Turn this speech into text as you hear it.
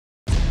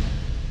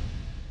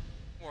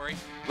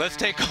Let's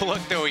take a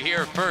look, though,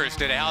 here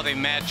first at how they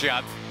match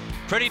up.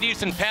 Pretty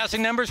decent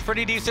passing numbers,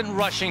 pretty decent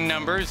rushing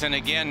numbers, and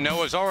again,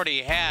 Noah's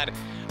already had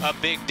a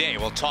big day.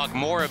 We'll talk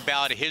more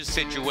about his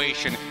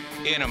situation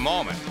in a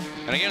moment.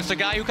 And against a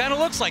guy who kind of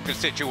looks like the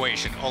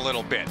situation a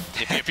little bit,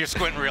 if you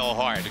squint real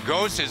hard.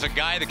 Ghost is a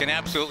guy that can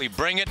absolutely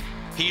bring it.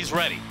 He's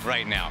ready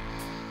right now.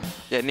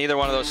 Yeah, neither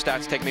one of those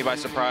stats take me by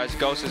surprise.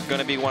 Ghost is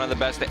going to be one of the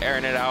best at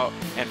airing it out.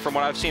 And from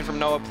what I've seen from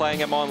Noah playing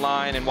him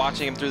online and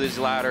watching him through these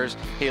ladders,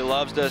 he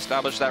loves to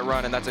establish that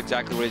run, and that's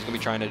exactly what he's going to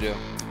be trying to do.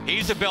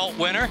 He's a belt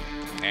winner,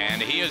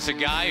 and he is a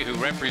guy who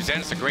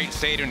represents the great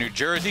state of New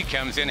Jersey,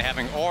 comes in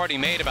having already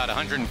made about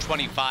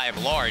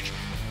 125 large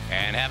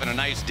and having a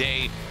nice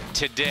day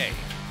today.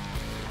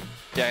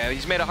 Yeah,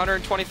 he's made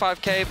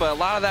 125K, but a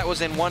lot of that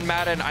was in one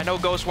Madden. I know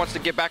Ghost wants to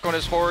get back on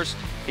his horse.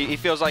 He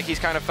feels like he's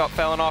kind of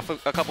fallen off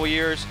a couple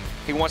years.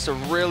 He wants to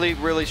really,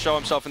 really show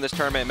himself in this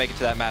tournament and make it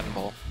to that Madden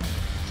Bowl.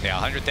 Yeah,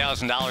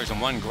 $100,000 in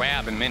one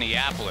grab in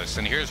Minneapolis.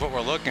 And here's what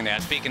we're looking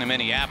at. Speaking of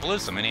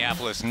Minneapolis, a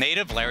Minneapolis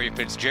native, Larry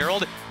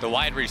Fitzgerald, the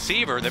wide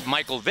receiver that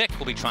Michael Vick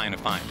will be trying to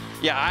find.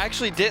 Yeah, I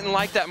actually didn't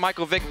like that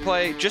Michael Vick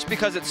play just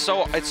because it's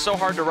so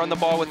hard to run the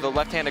ball with the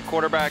left-handed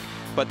quarterback.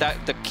 But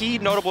the key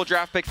notable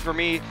draft pick for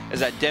me is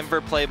that Denver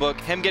playbook.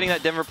 Him getting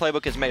that Denver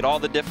playbook has made all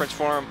the difference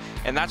for him,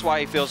 and that's why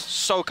he feels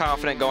so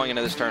confident going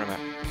into this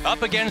tournament.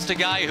 Up against a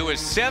guy who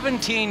is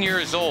 17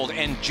 years old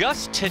and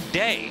just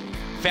today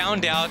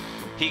found out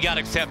he got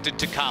accepted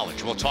to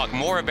college. We'll talk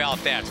more about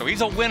that. So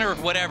he's a winner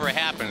whatever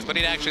happens, but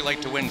he'd actually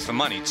like to win some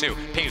money too.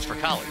 Pays for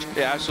college.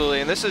 Yeah,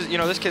 absolutely. And this is,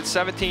 this kid's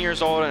 17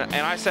 years old, and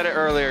I said it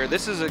earlier,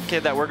 this is a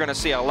kid that we're going to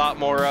see a lot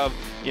more of,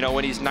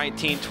 when he's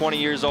 19, 20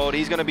 years old.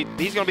 He's going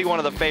to be one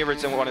of the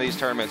favorites in one of these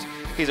tournaments.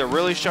 He's a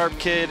really sharp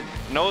kid,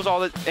 knows all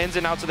the ins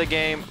and outs of the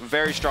game,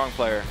 very strong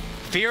player.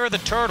 Fear of the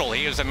Turtle.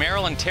 He is a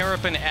Maryland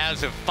Terrapin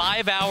as of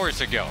 5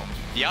 hours ago.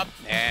 Yep,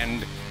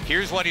 and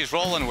here's what he's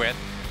rolling with.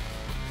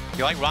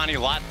 You like Ronnie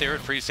Lott there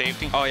at free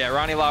safety? Oh, yeah,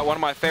 Ronnie Lott, one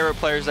of my favorite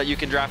players that you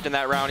can draft in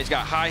that round. He's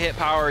got high hit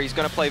power. He's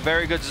going to play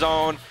very good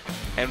zone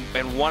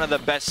and one of the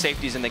best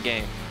safeties in the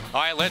game.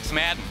 All right, let's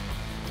Madden.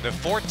 The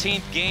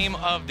 14th game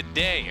of the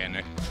day,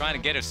 and trying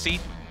to get a seat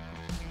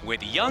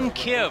with young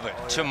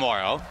Kiv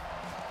tomorrow.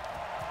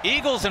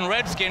 Eagles and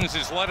Redskins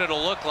is what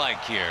it'll look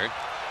like here.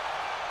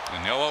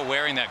 And Noah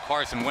wearing that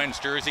Carson Wentz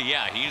jersey.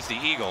 Yeah, he's the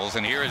Eagles,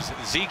 and here is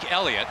Zeke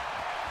Elliott.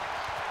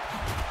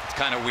 It's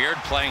kind of weird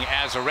playing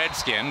as a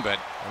Redskin, but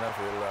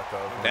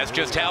that's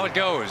just how it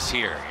goes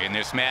here in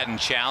this Madden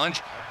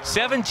Challenge.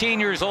 17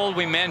 years old,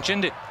 we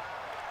mentioned.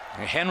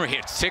 Henry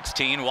at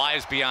 16,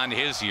 wise beyond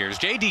his years.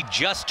 JD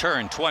just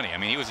turned 20. I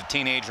mean, he was a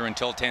teenager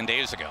until 10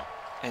 days ago.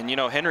 And,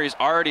 Henry's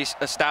already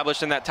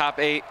established in that top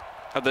 8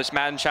 of this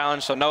Madden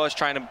Challenge, so Noah's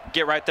trying to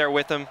get right there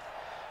with him.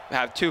 We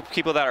have 2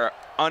 people that are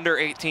under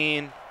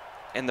 18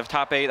 in the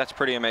top 8. That's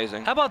pretty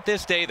amazing. How about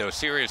this day, though?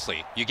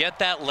 Seriously, you get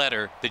that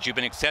letter that you've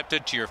been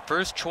accepted to your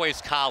first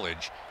choice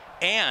college,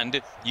 and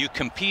you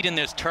compete in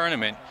this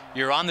tournament.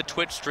 You're on the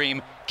Twitch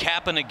stream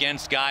capping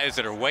against guys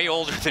that are way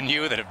older than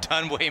you, that have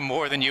done way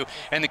more than you,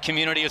 and the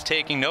community is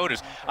taking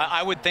notice.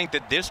 I would think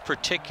that this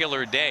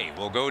particular day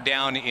will go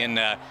down in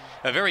a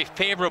very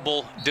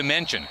favorable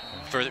dimension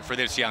for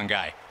this young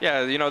guy.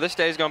 Yeah, this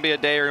day is going to be a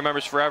day he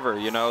remembers forever.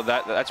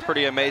 That's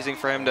pretty amazing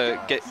for him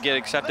to get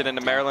accepted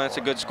into Maryland. It's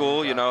a good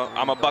school.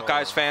 I'm a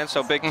Buckeyes fan,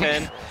 so Big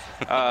Ten,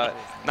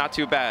 not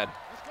too bad.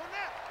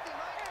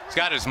 He's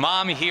got his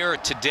mom here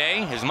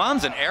today. His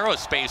mom's an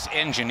aerospace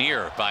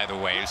engineer, by the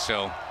way,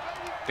 so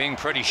being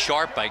pretty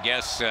sharp, I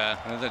guess,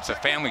 that's a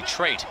family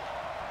trait.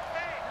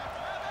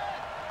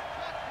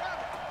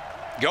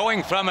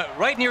 Going from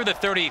right near the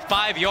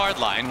 35-yard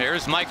line,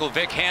 there's Michael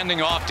Vick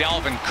handing off.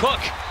 Dalvin Cook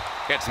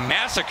gets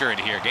massacred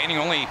here, gaining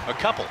only a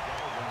couple.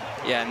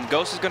 Yeah, and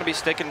Ghost is going to be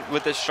sticking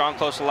with this strong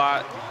close a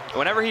lot.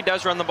 Whenever he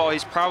does run the ball,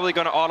 he's probably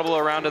going to audible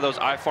around to those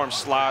I-form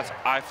slots,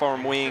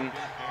 I-form wing.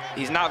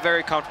 He's not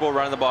very comfortable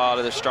running the ball out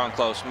of this strong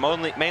close.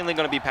 Mainly going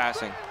to be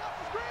passing.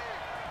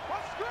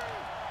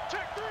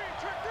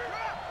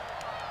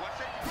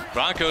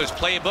 Broncos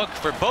playbook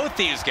for both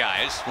these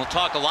guys. We'll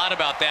talk a lot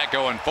about that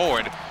going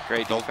forward.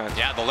 Great defense.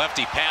 Yeah, the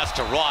lefty pass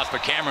to Ross,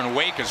 but Cameron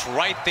Wake is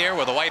right there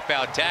with a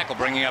wipeout tackle,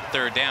 bringing up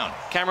 3rd down.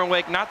 Cameron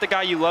Wake, not the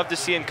guy you love to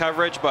see in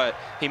coverage, but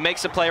he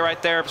makes a play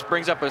right there,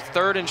 brings up a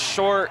 3rd and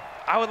short.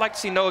 I would like to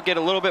see Noah get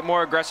a little bit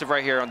more aggressive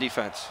right here on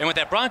defense. And with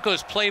that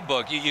Broncos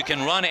playbook, you can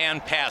run and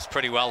pass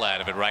pretty well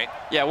out of it, right?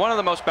 Yeah, one of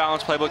the most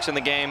balanced playbooks in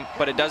the game,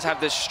 but it does have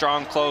this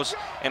strong close,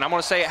 and I'm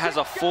going to say it has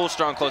a full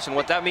strong close, and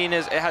what that means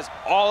is it has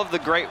all of the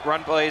great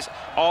run plays,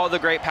 all of the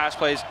great pass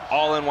plays,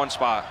 all in one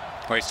spot.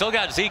 Well, he's still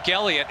got Zeke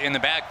Elliott in the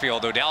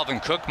backfield, though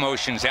Dalvin Cook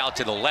motions out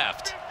to the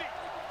left.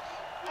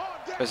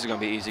 This is going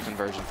to be easy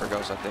conversion for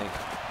Ghost, I think.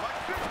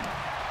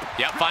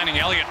 Yep, finding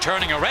Elliott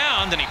turning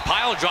around, and he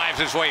pile drives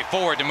his way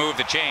forward to move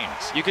the chains.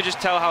 You could just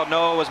tell how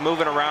Noah was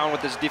moving around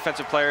with his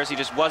defensive players. He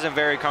just wasn't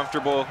very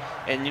comfortable.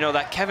 And,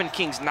 that Kevin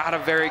King's not a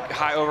very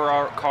high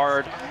overall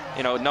card.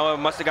 Noah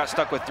must have got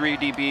stuck with 3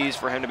 DBs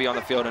for him to be on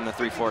the field in the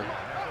 3-4.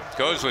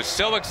 Goes was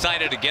so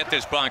excited to get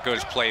this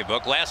Broncos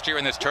playbook. Last year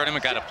in this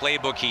tournament got a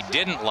playbook he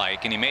didn't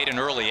like, and he made an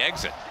early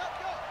exit.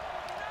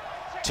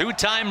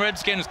 Two-time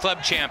Redskins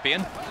club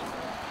champion.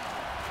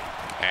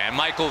 And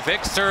Michael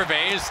Vick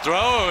surveys,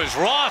 throws.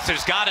 Ross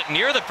has got it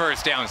near the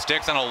first down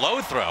sticks on a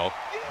low throw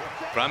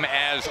from,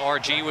 as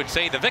RG would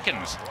say, the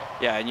Vickens.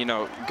 Yeah, and you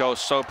know, goes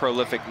so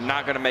prolific,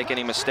 not going to make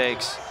any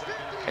mistakes.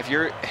 If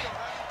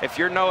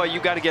you're Noah, you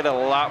got to get a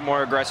lot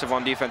more aggressive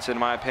on defense, in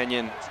my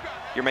opinion.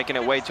 You're making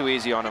it way too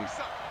easy on him.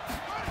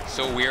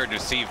 So weird to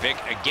see Vick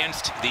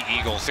against the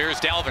Eagles. Here's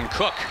Dalvin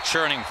Cook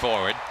churning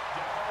forward.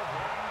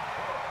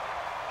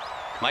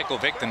 Michael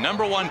Vick, the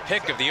 #1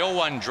 pick of the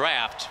 01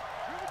 draft.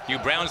 You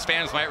Browns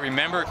fans might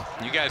remember,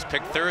 you guys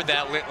picked third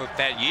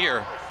that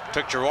year.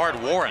 Took Gerard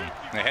Warren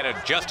ahead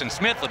of Justin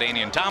Smith,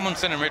 LaDainian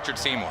Tomlinson, and Richard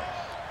Seymour.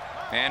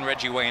 And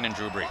Reggie Wayne and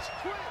Drew Brees.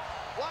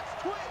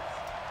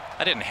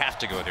 I didn't have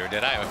to go there,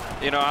 did I?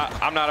 You know,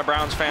 I'm not a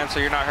Browns fan, so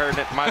you're not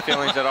hurting my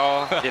feelings at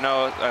all. You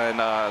know,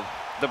 and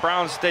the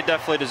Browns, they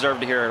definitely deserve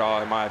to hear it all,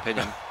 in my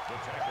opinion.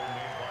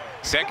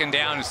 2nd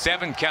down,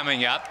 7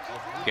 coming up.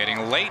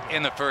 Getting late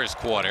in the first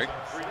quarter.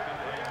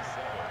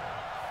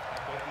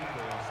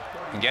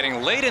 And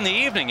getting late in the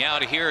evening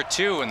out here,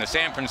 too, in the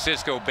San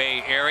Francisco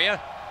Bay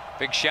Area.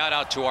 Big shout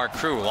out to our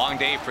crew. Long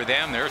day for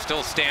them. They're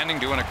still standing,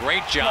 doing a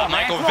great job.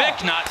 Michael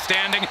Vick not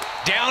standing.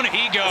 Down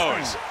he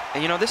goes.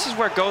 And you know, this is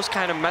where Ghost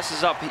kind of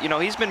messes up. You know,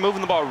 he's been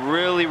moving the ball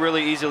really,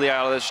 really easily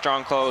out of this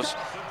strong close.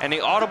 And he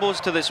audibles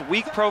to this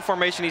weak pro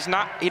formation.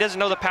 He doesn't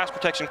know the pass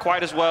protection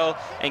quite as well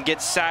and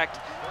gets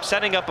sacked,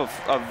 setting up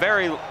a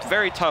very,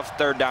 very tough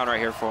 3rd down right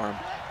here for him.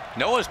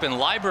 Noah's been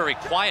library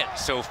quiet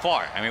so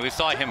far. I mean, we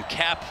saw him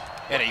cap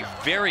at a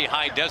very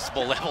high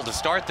decibel level to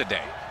start the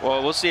day.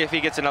 Well, we'll see if he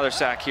gets another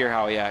sack here,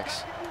 how he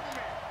acts.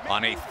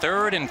 On a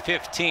 3rd and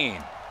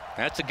 15.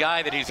 That's a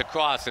guy that he's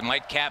across and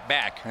might cap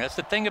back. That's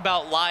the thing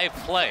about live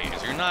play,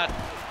 is you're not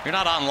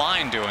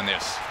online doing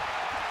this.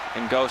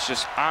 And Ghost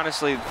just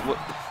honestly.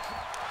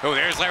 Oh,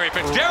 there's Larry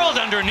Fitzgerald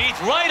underneath,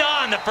 right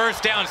on the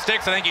first down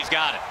sticks. I think he's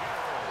got it.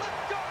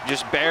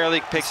 Just barely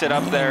picks it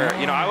up there.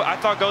 You know, I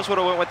thought Ghost would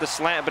have went with the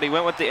slant, but he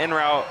went with the in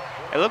route.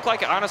 It looked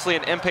like, honestly,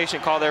 an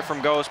impatient call there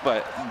from Ghost,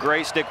 but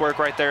great stick work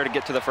right there to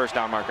get to the first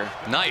down marker.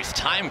 Nice,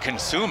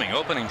 time-consuming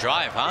opening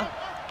drive, huh?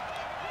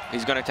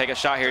 He's going to take a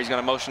shot here. He's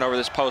going to motion over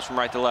this post from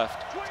right to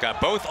left. He's got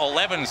both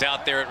 11s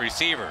out there at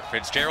receiver,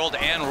 Fitzgerald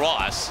and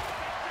Ross.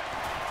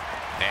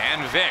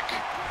 And Vick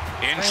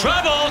in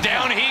trouble.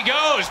 Down he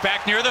goes,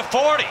 back near the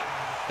 40.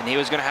 And he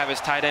was going to have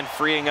his tight end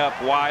freeing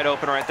up wide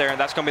open right there, and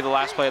that's going to be the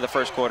last play of the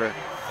first quarter.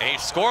 A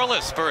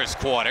scoreless first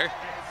quarter.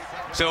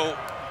 So,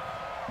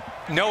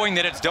 knowing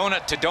that it's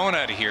donut to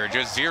donut here,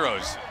 just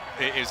zeros,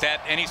 is that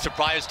any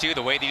surprise to you,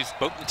 the way these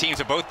teams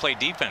have both played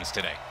defense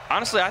today?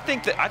 Honestly, I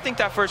think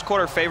that first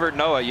quarter favored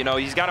Noah. You know,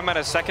 he's got him at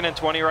a 2nd and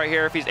 20 right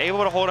here. If he's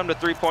able to hold him to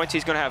 3 points,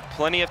 he's going to have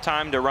plenty of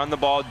time to run the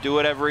ball, do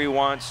whatever he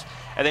wants,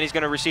 and then he's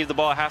going to receive the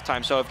ball at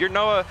halftime. So if you're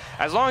Noah,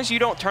 as long as you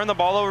don't turn the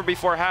ball over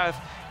before half,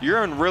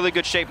 you're in really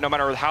good shape no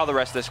matter how the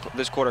rest of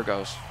this quarter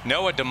goes.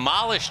 Noah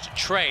demolished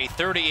Trey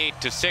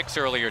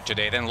 38-6 earlier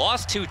today, then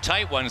lost 2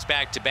 tight ones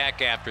back-to-back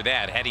after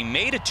that. Had he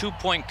made a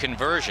 2-point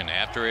conversion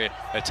after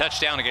a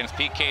touchdown against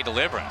PK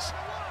Deliverance,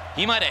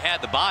 he might have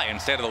had the bye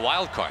instead of the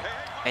wild card.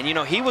 And, you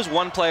know, he was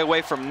 1 play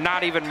away from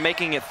not even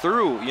making it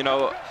through. You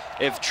know,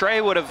 if Trey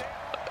would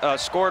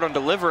have scored on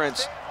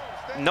Deliverance,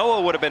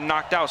 Noah would have been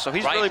knocked out. So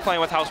he's really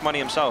playing with house money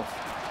himself.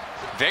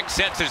 Vick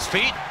sets his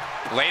feet.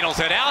 Ladles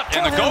it out,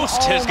 and the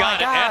Ghost has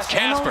got it. That's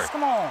Casper.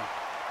 Come on.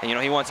 And, you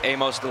know, he wants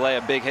Amos to lay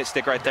a big hit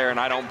stick right there, and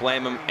I don't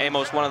blame him.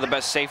 Amos, one of the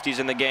best safeties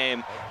in the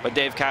game, but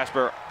Dave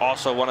Casper,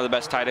 also one of the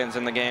best tight ends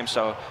in the game.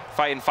 So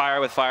fighting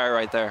fire with fire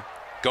right there.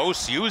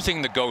 Ghost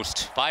using the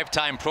Ghost,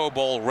 5-time Pro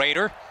Bowl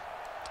Raider.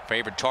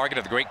 Favorite target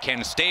of the great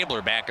Ken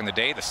Stabler back in the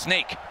day, the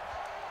Snake.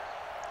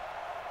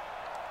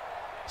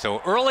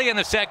 So early in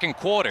the second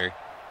quarter,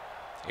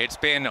 it's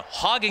been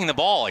hogging the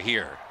ball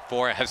here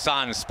for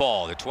Hassan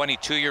Spall, the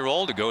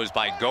 22-year-old who goes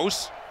by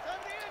Ghost.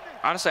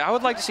 Honestly, I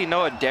would like to see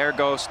Noah dare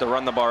Ghost to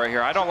run the ball right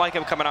here. I don't like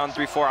him coming out in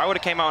 3-4. I would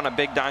have came out in a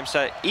big dime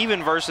set,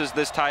 even versus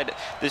this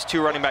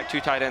 2 running back,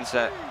 2 tight end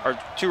set, or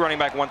 2 running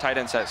back, 1 tight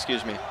end set,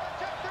 excuse me.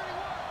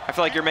 I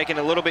feel like you're making it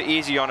a little bit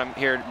easy on him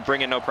here,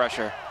 bringing no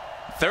pressure.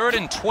 3rd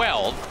and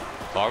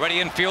 12,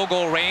 already in field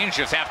goal range,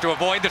 just have to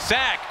avoid the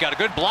sack. Got a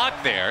good block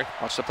there.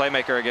 Watch the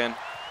playmaker again.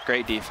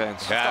 Great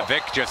defense. Yeah,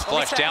 Vick just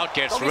flushed out,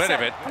 gets rid of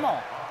it. Come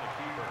on.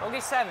 Go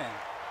get 7.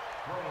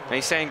 And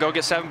he's saying go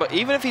get 7, but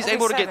even if he's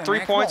able to get 3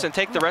 points and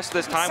take the rest of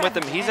this time with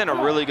him, he's in a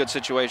really good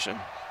situation.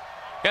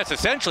 Yeah, it's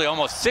essentially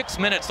almost 6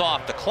 minutes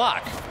off the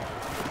clock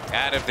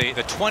out of the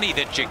 20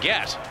 that you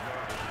get.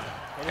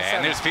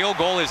 And this field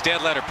goal is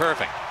dead letter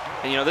perfect.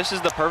 And, you know, this is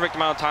the perfect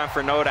amount of time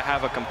for Noah to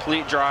have a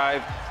complete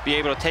drive, be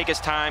able to take his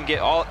time, get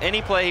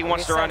any play he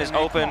wants to run is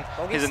open.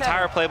 His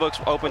entire playbook's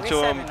open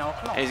to him,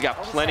 and he's got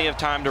plenty of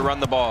time to run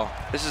the ball.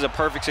 This is a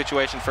perfect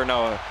situation for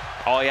Noah.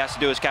 All he has to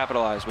do is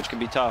capitalize, which can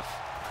be tough.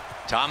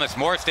 Thomas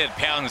Morstead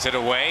pounds it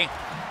away.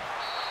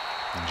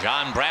 And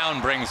John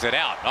Brown brings it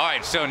out. All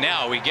right, so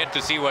now we get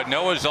to see what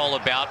Noah's all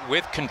about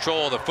with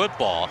control of the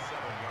football.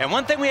 And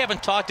one thing we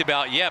haven't talked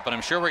about yet, but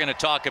I'm sure we're going to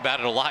talk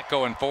about it a lot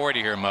going forward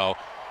here, Mo.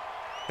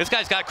 This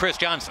guy's got Chris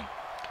Johnson.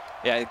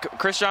 Yeah,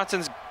 Chris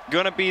Johnson's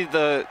going to be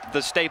the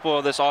staple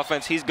of this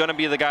offense. He's going to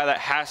be the guy that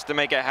has to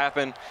make it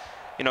happen.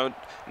 You know,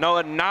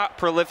 Noah not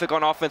prolific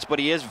on offense, but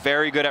he is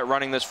very good at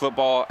running this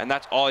football, and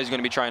that's all he's going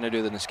to be trying to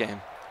do in this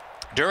game.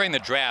 During the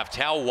draft,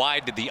 how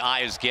wide did the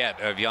eyes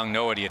get of young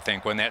Noah, do you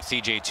think, when that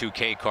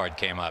CJ2K card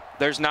came up?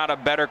 There's not a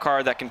better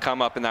card that can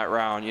come up in that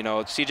round. You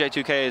know,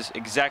 CJ2K is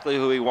exactly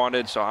who he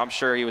wanted, so I'm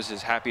sure he was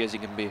as happy as he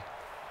can be.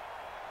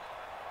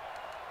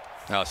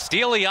 Now,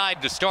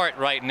 steely-eyed to start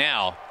right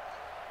now.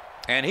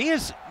 And he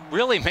has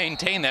really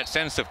maintained that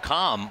sense of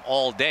calm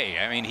all day.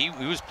 I mean, he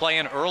was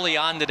playing early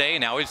on today.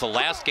 Now he's the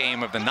last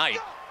game of the night.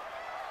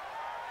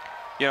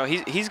 You know,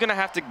 he's going to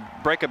have to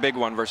break a big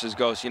one versus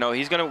Ghost. You know,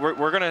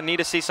 we're going to need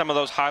to see some of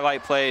those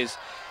highlight plays.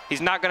 He's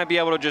not going to be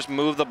able to just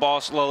move the ball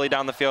slowly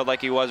down the field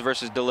like he was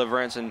versus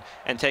Deliverance and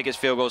take his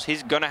field goals.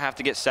 He's going to have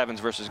to get 7s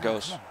versus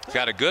Ghost. He's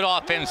got a good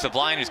offensive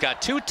line. He's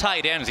got 2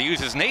 tight ends. He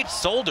uses Nate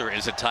Solder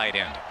as a tight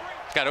end.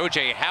 He's got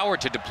O.J.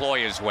 Howard to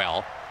deploy as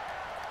well.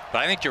 But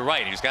I think you're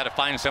right. He's got to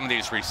find some of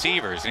these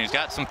receivers, and he's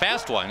got some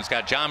fast ones. He's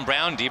got John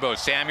Brown, Deebo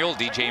Samuel,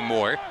 DJ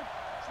Moore.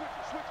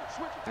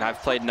 And I've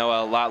played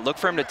Noah a lot. Look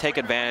for him to take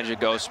advantage of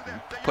Ghost,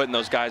 putting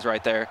those guys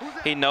right there.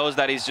 He knows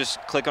that he's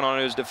just clicking on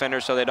his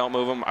defenders so they don't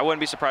move him. I wouldn't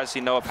be surprised to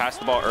see Noah pass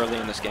the ball early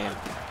in this game.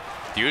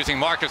 Using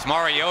Marcus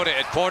Mariota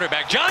at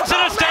quarterback. Johnson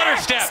a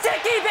stutter step.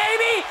 Sticky,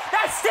 baby.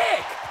 That's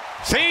stick.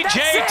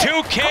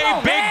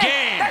 CJ2K, big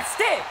game. That's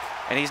stick.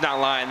 And he's not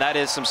lying. That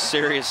is some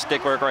serious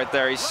stick work right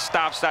there. He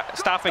stop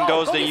and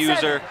goes the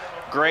user.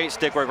 Great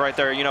stick work right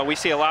there. You know, we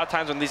see a lot of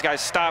times when these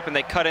guys stop and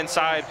they cut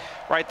inside.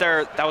 Right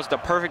there, that was the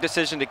perfect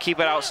decision to keep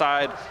it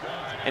outside.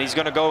 And he's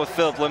going to go with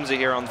Philip Lindsay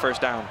here on the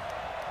first down.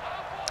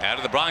 Out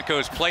of the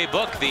Broncos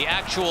playbook, the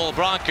actual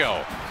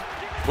Bronco.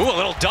 Ooh, a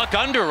little duck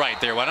under right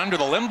there. Went under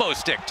the limbo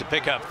stick to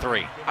pick up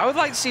 3. I would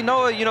like to see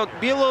Noah, you know,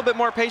 be a little bit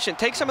more patient.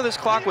 Take some of this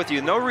clock with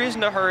you. No reason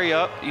to hurry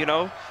up, you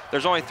know.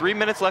 There's only 3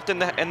 minutes left in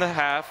the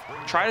half.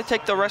 Try to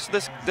take the rest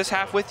of this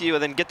half with you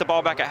and then get the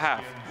ball back at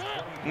half.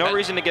 No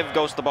reason to give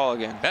Ghost the ball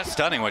again. That's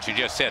stunning what you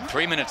just said.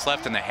 3 minutes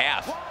left in the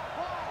half.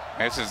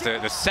 This is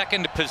the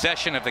second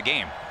possession of the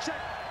game.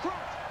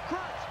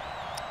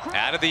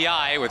 Out of the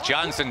eye with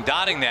Johnson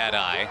dotting that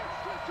eye.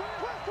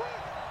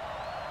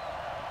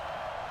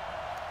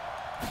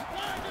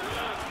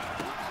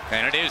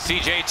 And it is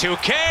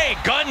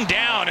CJ2K, gunned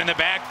down in the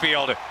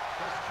backfield.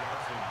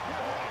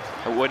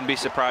 I wouldn't be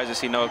surprised to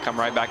see Noah come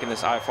right back in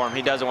this eye form.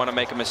 He doesn't want to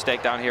make a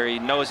mistake down here. He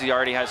knows he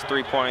already has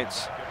 3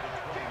 points.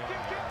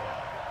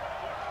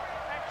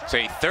 It's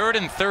a 3rd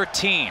and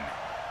 13.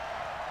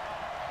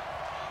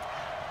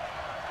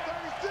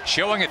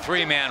 Showing a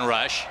 3-man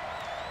rush.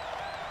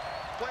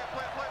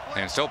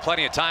 And still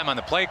plenty of time on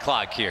the play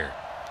clock here.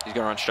 He's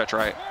going to run stretch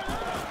right.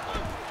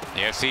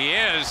 Yes, he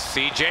is.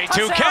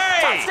 CJ2K.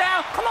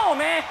 Touchdown. Come on,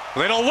 man.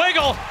 Little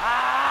wiggle.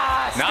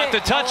 Stick. Not the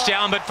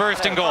touchdown, but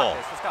 1st and goal.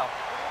 Let's go.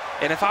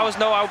 And if I was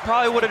Noah, I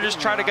probably would have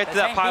just tried to get to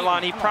that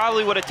pylon. He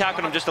probably would have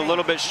tackled him just a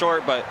little bit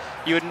short, but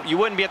you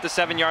wouldn't be at the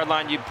 7-yard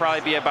line. You'd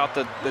probably be about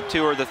the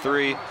 2 or the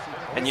 3.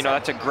 And, you know,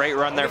 that's a great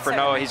run there for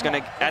Noah. He's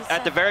going to,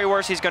 at the very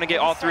worst, he's going to get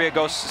all 3 of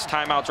Ghost's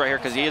timeouts right here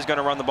because he is going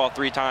to run the ball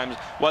 3 times.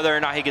 Whether or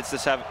not he gets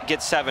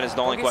 7 is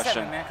the only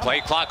question. Play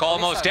clock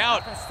almost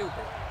out.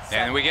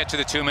 And we get to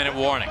the 2-minute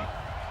warning.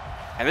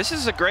 And this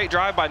is a great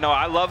drive by Noah.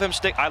 I love him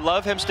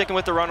sticking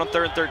with the run on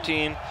 3rd and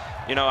 13.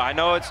 You know, I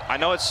know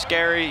it's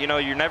scary. You know,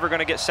 you're never going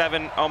to get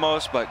 7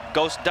 almost, but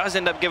Ghost does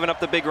end up giving up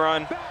the big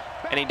run,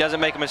 and he doesn't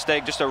make a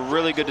mistake. Just a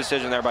really good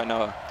decision there by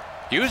Noah.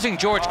 Using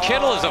George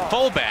Kittle as a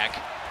fullback,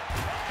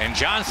 and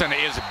Johnson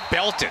is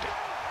belted.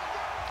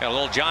 Got a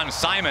little John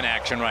Simon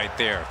action right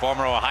there,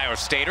 former Ohio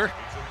Stater.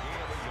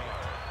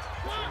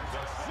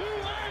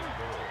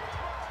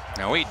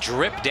 Now we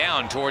drip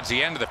down towards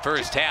the end of the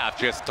first half,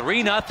 just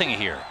 3-0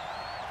 here.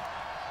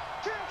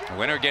 The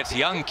winner gets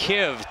Young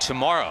Kiv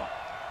tomorrow.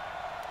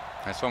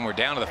 That's when we're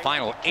down to the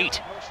final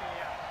 8.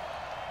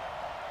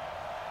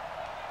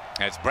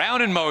 That's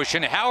Brown in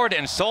motion, Howard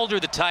and Solder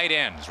the tight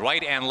ends,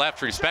 right and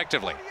left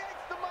respectively.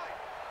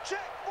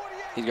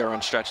 He's going to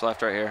run stretch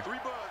left right here.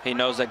 He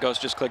knows that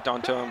Ghost just clicked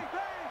onto him.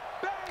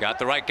 Got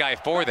the right guy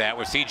for that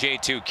with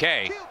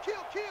CJ2K.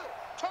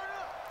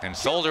 And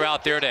Solder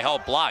out there to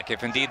help block,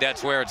 if indeed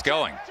that's where it's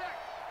going.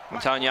 I'm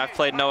telling you, I've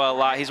played Noah a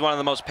lot. He's one of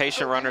the most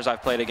patient runners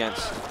I've played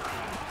against.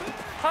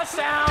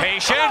 Touchdown.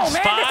 Patience,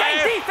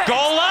 5,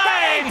 goal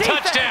line,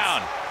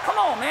 touchdown. Come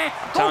on, man.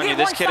 I'm telling you,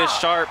 this kid is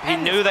sharp. He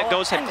knew that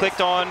Ghost had clicked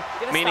on,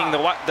 meaning the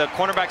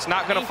cornerback's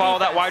not going to follow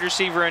that wide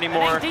receiver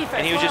anymore,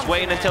 and he was just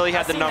waiting until he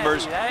had the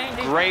numbers.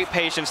 Great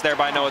patience there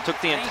by Noah. It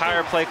took the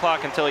entire play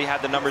clock until he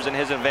had the numbers in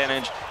his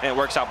advantage, and it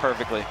works out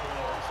perfectly.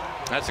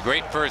 That's a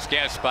great first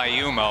guess by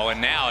Umo, and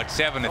now it's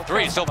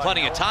 7-3. Still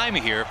plenty of time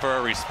here for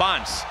a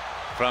response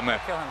from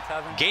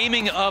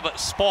Gaming of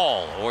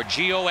Spall, or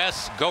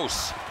GOS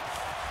Ghosts.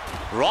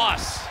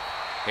 Ross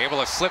able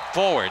to slip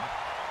forward.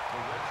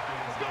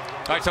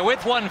 All right, so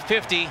with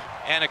 150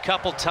 and a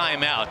couple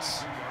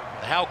timeouts,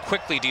 how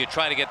quickly do you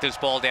try to get this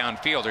ball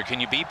downfield, or can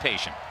you be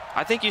patient?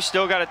 I think you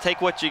still got to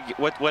take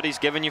what he's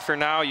given you for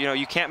now. You know,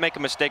 you can't make a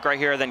mistake right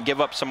here, then give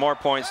up some more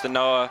points to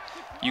Noah.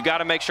 You got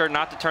to make sure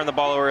not to turn the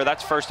ball over.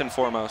 That's first and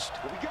foremost.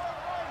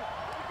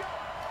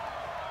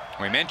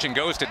 We mentioned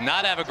Ghost did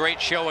not have a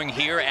great showing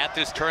here at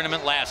this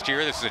tournament last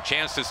year. This is a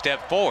chance to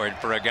step forward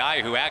for a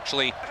guy who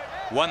actually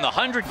won the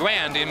 $100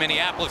 grand in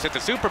Minneapolis at the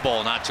Super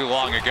Bowl not too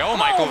long ago.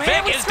 Michael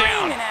Vick is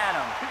down. At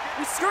him.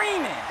 We're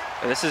screaming.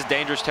 This is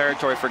dangerous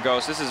territory for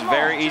Ghost. This is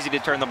very easy to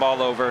turn the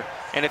ball over.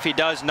 And if he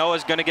does,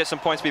 Noah's going to get some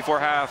points before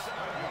half.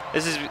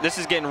 This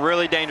is getting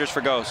really dangerous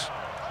for Ghost.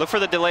 Look for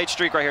the delayed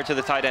streak right here to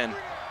the tight end.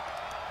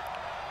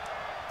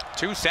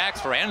 2 sacks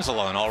for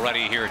Anzalone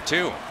already here,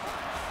 too.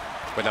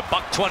 With a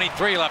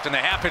 $1:23 left in the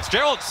half.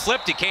 Fitzgerald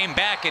slipped, he came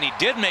back, and he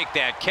did make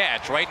that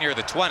catch right near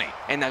the 20.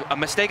 And a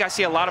mistake I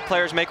see a lot of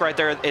players make right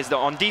there is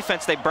on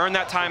defense, they burn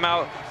that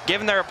timeout,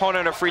 giving their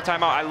opponent a free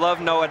timeout. I love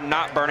Noah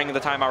not burning the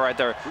timeout right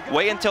there.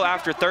 Wait until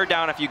after 3rd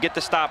down. If you get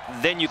the stop,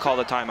 then you call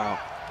the timeout.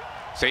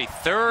 Say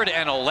 3rd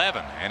and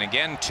 11. And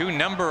again, 2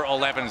 number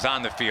 11s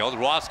on the field.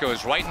 Ross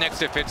goes right next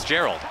to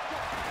Fitzgerald.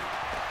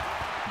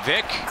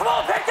 Vick. Come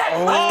on, pick that.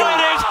 Oh,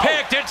 it is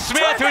picked. It's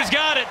Smith who's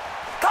got it.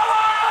 Come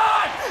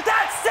on!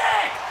 That's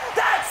sick!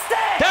 That's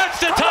sick! That's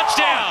the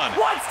touchdown!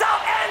 One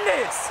stop, end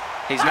this!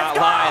 He's not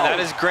lying. That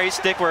is great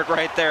stick work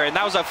right there. And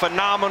that was a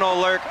phenomenal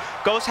lurk.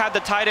 Ghost had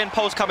the tight end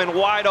post coming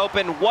wide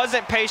open,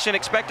 wasn't patient,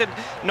 expected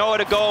Noah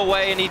to go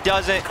away, and he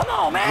doesn't. Come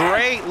on, man.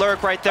 Great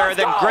lurk right there, and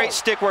then great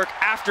stick work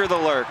after the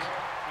lurk.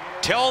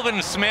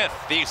 Telvin Smith,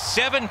 the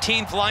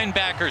 17th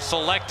linebacker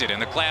selected in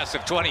the class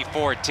of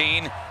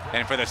 2014.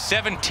 And for the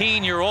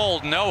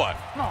 17-year-old Noah,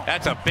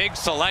 that's a big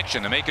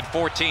selection to make it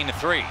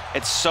 14-3.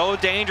 It's so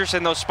dangerous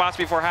in those spots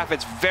before half.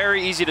 It's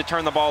very easy to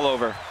turn the ball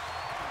over.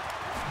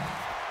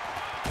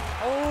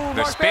 Oh,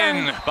 the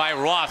spin by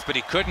Ross, but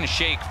he couldn't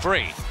shake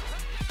free.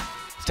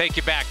 Let's take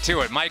you back to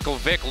it. Michael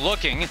Vick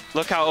looking.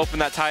 Look how open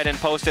that tight end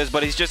post is,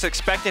 but he's just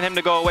expecting him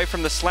to go away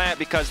from the slant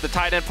because the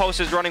tight end post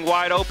is running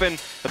wide open.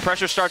 The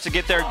pressure starts to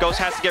get there. Ghost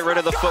has to get rid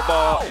of the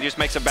football. He just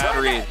makes a bad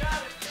read.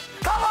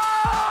 Come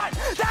on!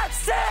 That's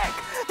sick!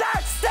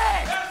 That's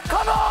sick!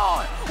 Come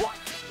on!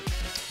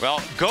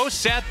 Well, Ghost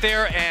sat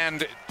there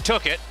and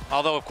took it,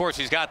 although, of course,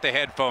 he's got the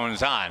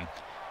headphones on.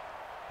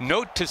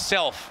 Note to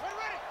self,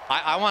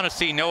 I want to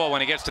see Noah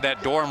when he gets to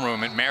that dorm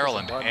room in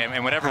Maryland,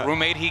 and whatever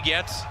roommate he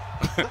gets,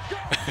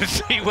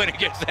 see when he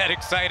gets that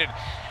excited,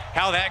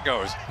 how that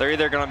goes. They're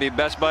either going to be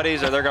best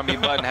buddies or they're going to be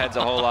button heads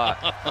a whole lot.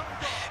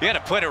 You got to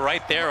put it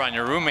right there on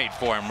your roommate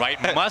form,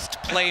 right?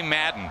 Must play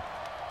Madden.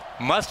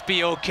 Must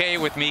be okay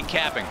with me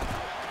capping.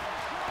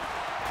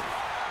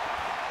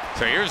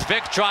 So here's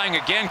Vick trying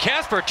again.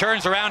 Casper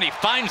turns around, he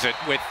finds it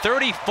with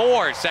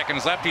 34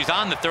 seconds left. He's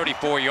on the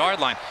 34-yard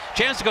line.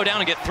 Chance to go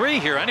down and get 3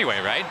 here anyway,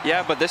 right?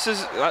 Yeah, but this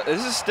is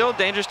still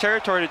dangerous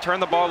territory to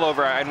turn the ball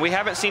over, and we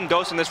haven't seen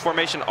Ghost in this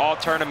formation all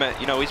tournament.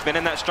 You know, he's been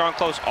in that strong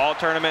close all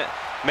tournament,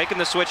 making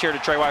the switch here to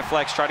Trey Y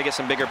flex, try to get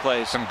some bigger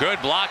plays. Some good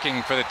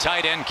blocking for the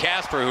tight end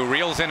Casper, who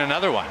reels in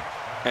another one.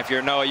 If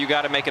you're Noah, you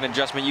got to make an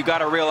adjustment. You got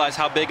to realize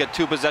how big a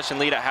 2-possession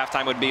lead at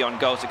halftime would be on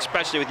Ghost,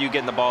 especially with you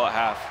getting the ball at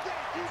half.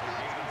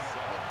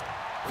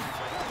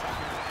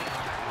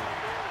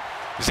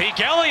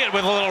 Zeke Elliott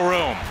with a little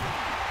room.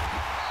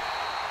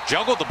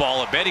 Juggled the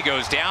ball a bit. He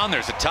goes down.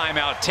 There's a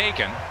timeout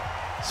taken.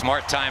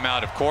 Smart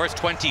timeout, of course.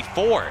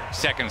 24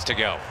 seconds to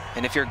go.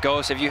 And if you're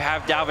Ghost, if you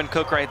have Dalvin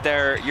Cook right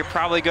there, you're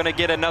probably going to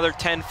get another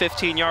 10,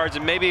 15 yards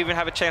and maybe even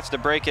have a chance to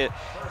break it.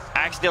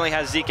 Accidentally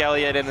has Zeke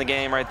Elliott in the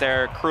game right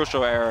there.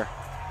 Crucial error.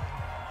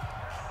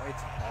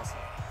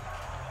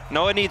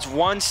 Noah needs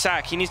 1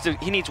 sack. He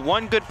needs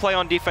 1 good play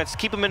on defense.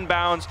 Keep him in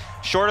bounds,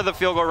 short of the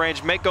field goal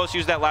range. Make Ghost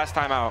use that last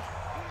time out.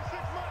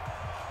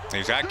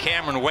 He's got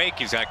Cameron Wake.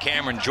 He's got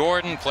Cameron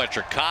Jordan.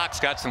 Fletcher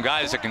Cox. Got some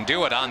guys that can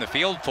do it on the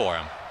field for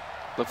him.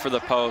 Look for the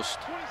post.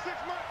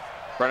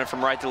 Running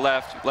from right to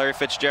left. Larry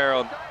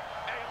Fitzgerald.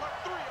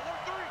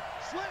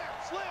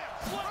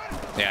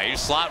 Yeah, you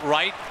slot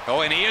right.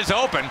 Oh, and he is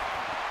open.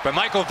 But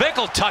Michael Vick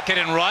will tuck it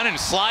and run and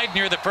slide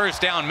near the first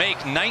down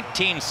make.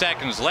 19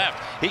 seconds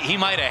left. He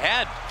might have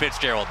had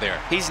Fitzgerald there.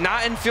 He's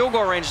not in field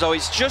goal range, though.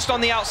 He's just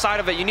on the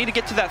outside of it. You need to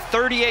get to that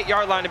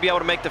 38-yard line to be able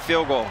to make the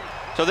field goal.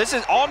 So this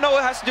is all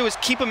Noah has to do is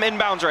keep him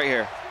inbounds right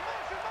here.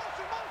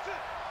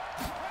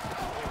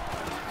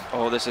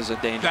 Oh, this is a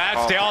dangerous.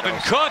 That's Dalvin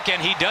Cook,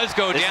 and he does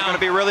go down. This is going to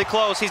be really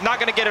close. He's not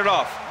going to get it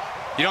off.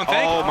 You don't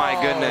think? Oh, my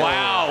goodness.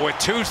 Wow, with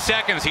 2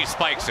 seconds, he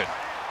spikes it.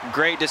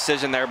 Great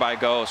decision there by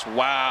Ghost.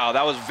 Wow,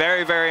 that was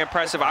very, very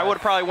impressive. I would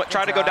have probably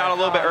tried to go down a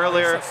little bit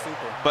earlier,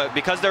 but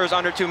because there was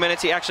under 2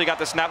 minutes, he actually got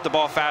to snap the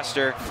ball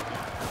faster.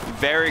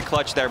 Very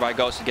clutch there by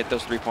Ghost to get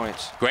those 3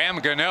 points. Graham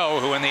Gano,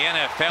 who in the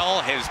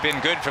NFL has been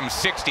good from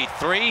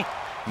 63,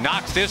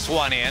 knocks this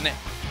one in,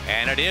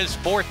 and it is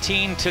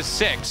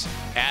 14-6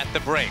 at the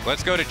break.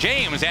 Let's go to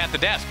James at the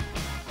desk.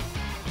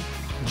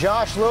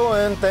 Josh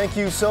Lewin, thank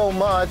you so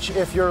much.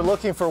 If you're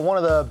looking for one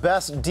of the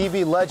best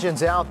DB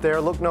legends out there,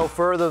 look no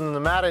further than the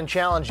Madden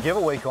Challenge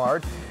giveaway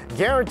card.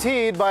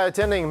 Guaranteed by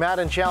attending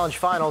Madden Challenge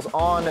Finals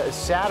on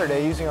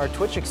Saturday using our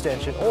Twitch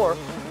extension or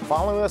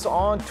following us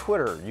on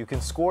Twitter. You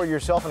can score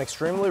yourself an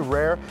extremely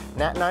rare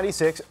Nat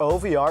 96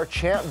 OVR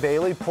Champ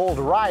Bailey pulled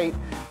right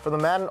for the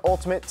Madden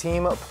Ultimate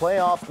Team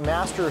Playoff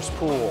Masters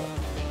Pool.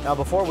 Now,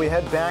 before we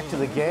head back to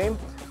the game,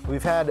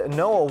 we've had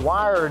Noah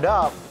wired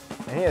up,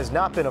 and he has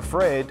not been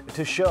afraid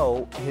to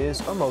show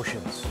his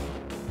emotions.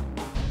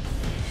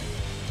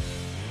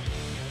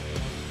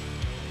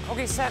 Go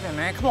get 7,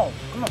 man. Come on.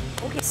 Come on.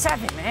 Go get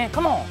 7, man.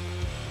 Come on.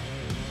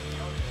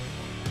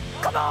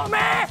 Come on,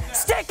 man.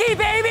 Sticky,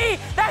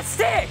 baby. That's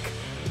stick.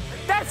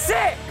 That's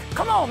sick.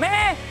 Come on,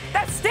 man.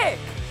 That's stick.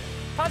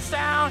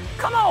 Touchdown.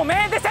 Come on,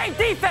 man. This ain't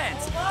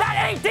defense.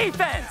 That ain't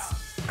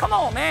defense. Come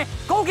on, man.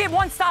 Go get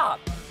 1 stop.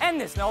 End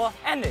this, Noah.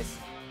 End this.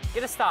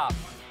 Get a stop.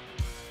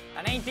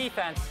 That ain't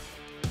defense.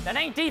 That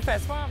ain't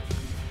defense, Mom.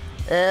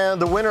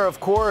 And the winner, of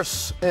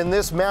course, in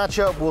this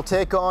matchup will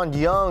take on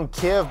young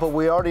Kiv, but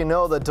we already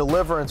know that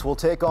Deliverance will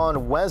take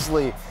on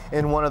Wesley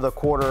in one of the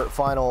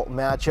quarterfinal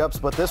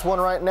matchups. But this one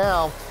right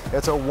now,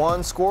 it's a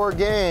 1-score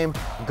game.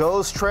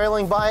 Goes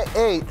trailing by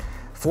 8,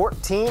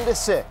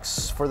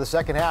 14-6. For the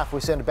second half, we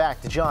send it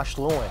back to Josh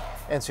Lewin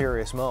and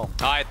Serious Mo. All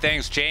right,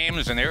 thanks,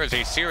 James. And there is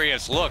a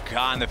serious look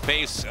on the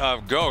face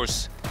of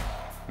Ghost.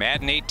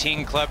 Madden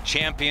 18 Club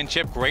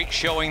Championship, great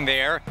showing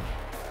there.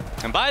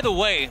 And by the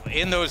way,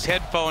 in those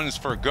headphones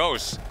for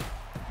Ghost,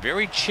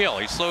 very chill.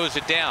 He slows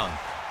it down.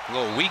 A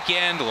little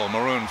Weekend, a little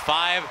Maroon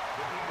 5.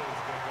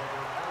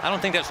 I don't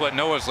think that's what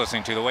Noah's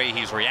listening to, the way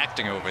he's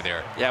reacting over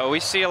there. Yeah, well, we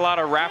see a lot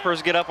of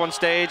rappers get up on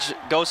stage.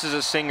 Ghost is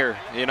a singer,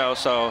 you know,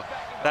 so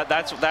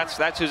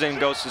that's who's in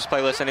Ghost's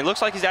playlist. And he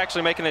looks like he's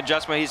actually making an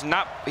adjustment. He's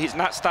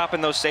not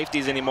stopping those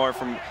safeties anymore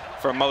from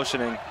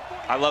motioning.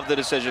 I love the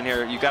decision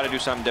here. You got to do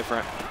something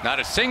different. Not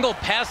a single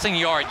passing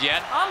yard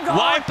yet.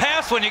 Wide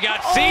pass when you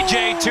got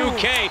CJ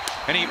 2K,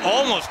 and he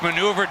almost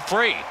maneuvered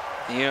free.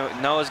 You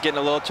know, Noah's getting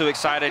a little too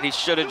excited. He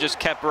should have just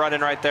kept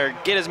running right there.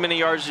 Get as many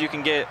yards as you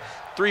can get.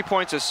 3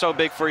 points is so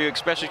big for you,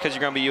 especially because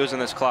you're going to be using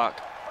this clock.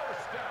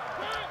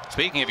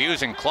 Speaking of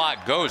using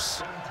clock,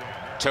 Ghost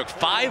took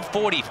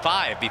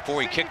 5:45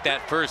 before he kicked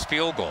that first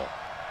field goal.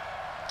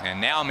 And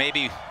now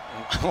maybe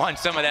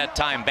wants some of that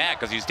time back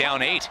because he's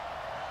down 8.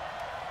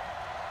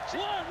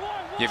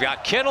 You've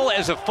got Kittle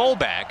as a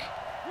fullback.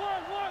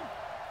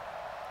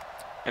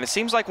 And it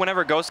seems like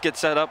whenever Ghost gets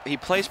set up, he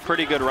plays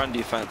pretty good run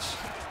defense.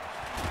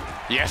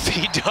 Yes,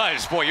 he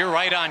does. Boy, you're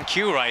right on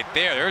cue right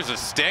there. There's a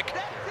stick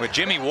with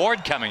Jimmy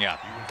Ward coming up.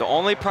 The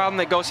only problem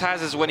that Ghost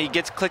has is when he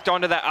gets clicked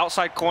onto that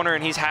outside corner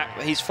and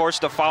he's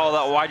forced to follow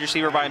that wide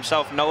receiver by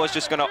himself. Noah's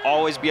just going to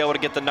always be able to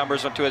get the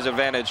numbers onto his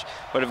advantage.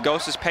 But if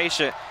Ghost is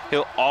patient,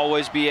 he'll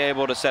always be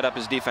able to set up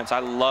his defense. I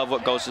love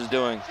what Ghost is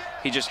doing.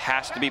 He just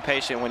has to be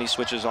patient when he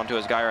switches onto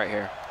his guy right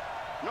here.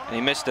 And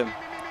he missed him.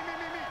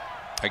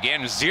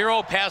 Again,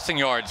 0 passing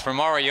yards for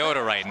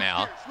Mariota right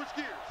now.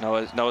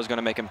 Noah's going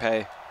to make him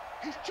pay.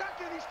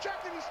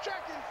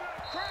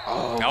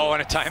 Oh,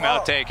 and a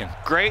timeout taken.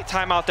 Great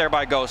timeout there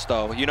by Ghost,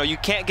 though. You know, you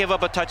can't give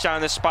up a touchdown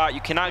in this spot.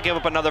 You cannot give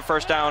up another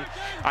first down.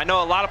 I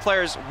know a lot of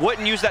players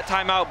wouldn't use that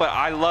timeout, but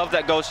I love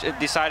that Ghost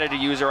decided to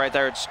use it right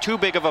there. It's too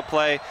big of a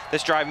play.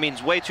 This drive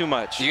means way too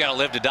much. You got to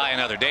live to die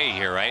another day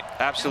here, right?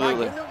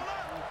 Absolutely.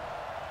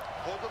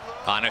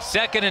 On a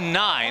 2nd and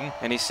 9.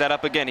 And he's set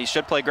up again. He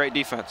should play great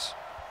defense.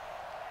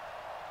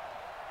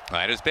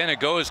 That has been a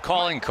Ghost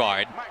calling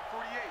card.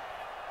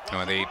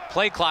 Oh, the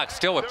play clock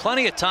still with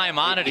plenty of time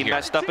on it here. He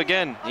messed up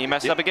again. He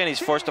messed up again. He's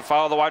forced to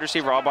follow the wide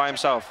receiver all by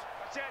himself.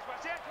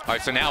 All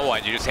right, so now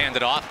what? You just hand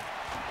it off?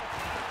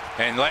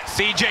 And let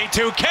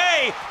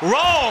CJ2K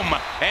roam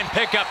and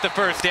pick up the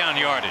first down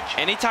yardage.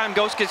 Anytime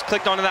Ghost gets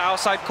clicked onto the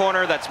outside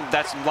corner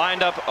that's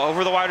lined up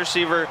over the wide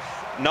receiver,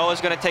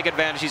 Noah's going to take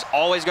advantage. He's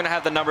always going to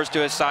have the numbers to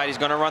his side. He's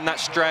going to run that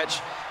stretch.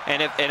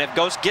 And if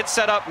Ghost gets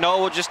set up,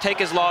 Noah will just take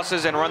his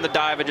losses and run the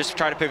dive and just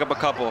try to pick up a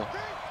couple.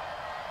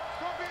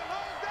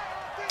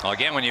 Well,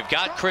 again, when you've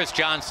got Chris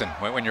Johnson,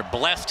 when you're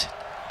blessed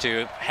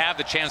to have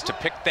the chance to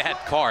pick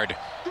that card,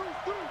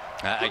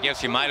 I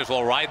guess you might as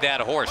well ride that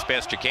horse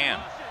best you can.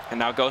 And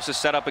now Ghost is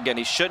set up again.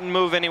 He shouldn't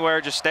move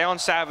anywhere. Just stay on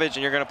Savage,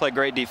 and you're going to play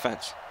great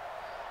defense.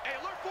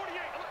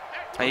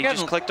 And he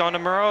just clicked onto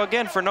Moreau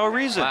again for no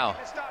reason. Wow.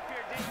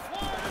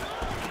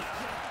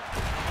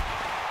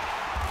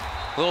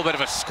 A little bit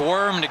of a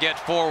squirm to get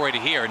forward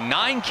here.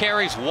 9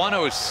 carries,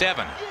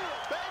 107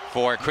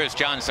 for Chris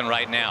Johnson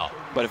right now.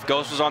 But if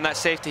Ghost was on that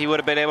safety, he would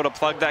have been able to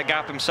plug that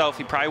gap himself.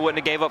 He probably wouldn't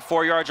have gave up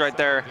 4 yards right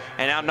there.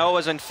 And now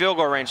Noah's in field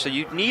goal range, so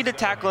you need to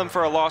tackle him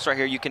for a loss right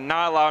here. You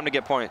cannot allow him to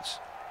get points.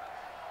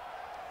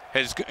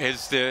 Has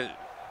the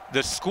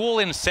school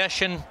in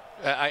session,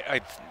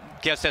 I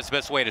guess that's the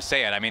best way to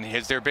say it. I mean,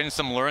 has there been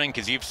some learning?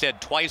 Because you've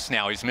said twice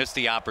now he's missed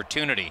the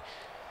opportunity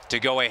to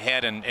go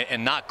ahead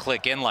and not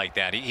click in like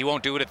that. He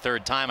won't do it a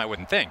 3rd time, I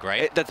wouldn't think,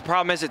 right? The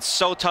problem is it's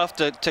so tough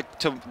to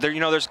you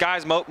know, there's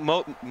guys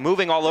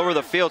moving all over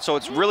the field, so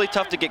it's really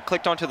tough to get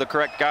clicked onto the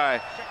correct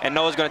guy. And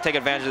Noah's going to take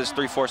advantage of this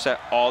 3-4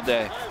 set all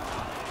day.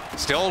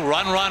 Still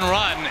run,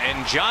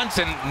 and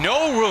Johnson,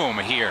 no room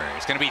here.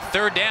 It's going to be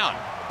 3rd down.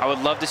 I would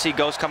love to see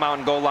Ghost come out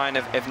and goal line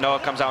if Noah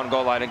comes out and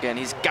goal line again.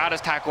 He's got to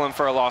tackle him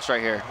for a loss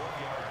right here.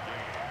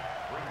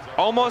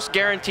 almost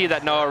guaranteed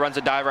that Noah runs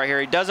a dive right here.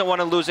 He doesn't want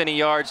to lose any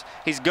yards.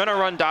 He's going to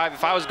run dive.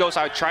 If I was Ghost,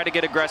 I would try to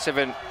get aggressive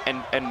and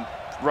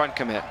run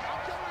commit.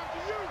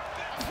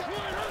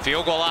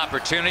 Field goal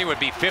opportunity would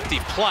be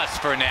 50+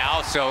 for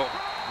now, so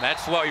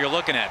that's what you're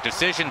looking at.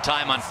 Decision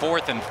time on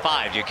 4th and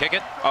 5. You kick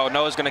it? Oh,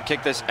 Noah's going to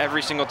kick this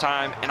every single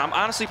time. And I'm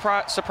honestly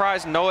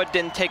surprised Noah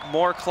didn't take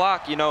more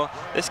clock. You know,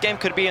 this game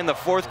could be in the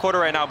 4th quarter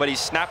right now, but he's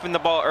snapping the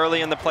ball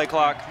early in the play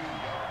clock.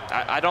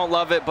 I don't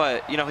love it,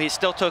 but, you know, he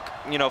still took,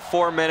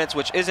 4 minutes,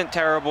 which isn't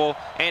terrible,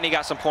 and he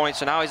got some points,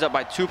 so now he's up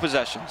by 2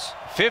 possessions.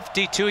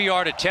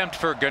 52-yard attempt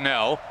for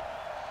Gano.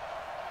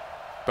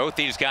 Both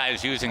these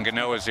guys using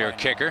Gano as their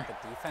kicker.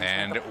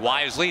 And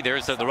wisely,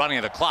 there's the running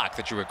of the clock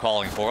that you were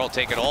calling for. He'll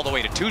take it all the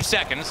way to 2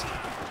 seconds.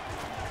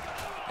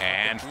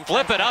 And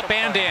flip it up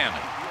and in.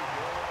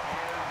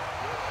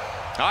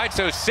 All right,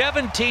 so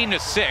 17-6,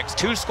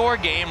 2-score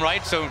game,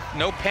 right? So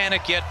no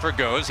panic yet for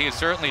Goes. He has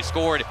certainly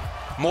scored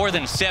more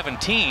than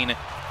 17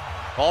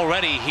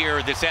 already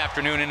here this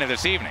afternoon into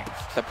this evening.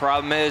 The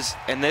problem is,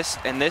 in this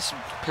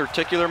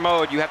particular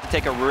mode, you have to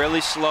take a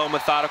really slow,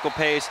 methodical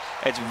pace.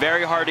 It's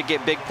very hard to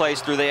get big plays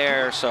through the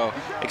air, so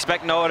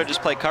expect Noah to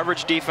just play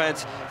coverage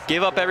defense,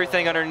 give up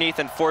everything underneath,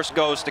 and force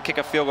Ghost to kick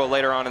a field goal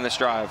later on in this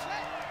drive.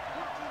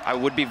 I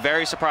would be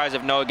very surprised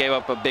if Noah gave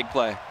up a big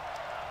play.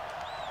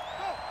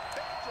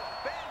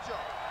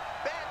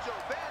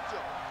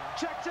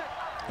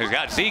 He's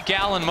got Zeke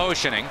Allen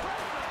motioning.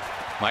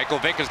 Michael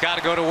Vick has got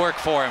to go to work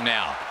for him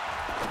now.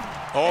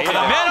 Over the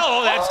middle,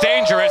 oh, that's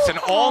dangerous and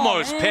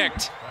almost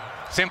picked.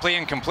 Simply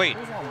incomplete.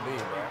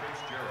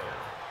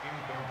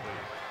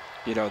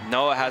 You know,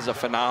 Noah has a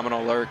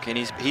phenomenal lurk, and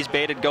he's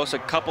baited Ghost a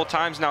couple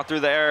times now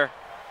through the air.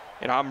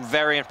 You know, I'm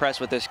very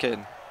impressed with this kid.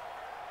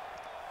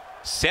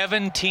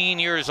 17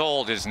 years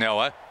old is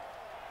Noah.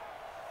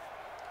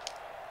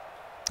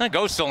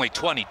 Ghost's only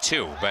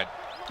 22, but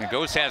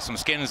Ghost has some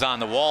skins on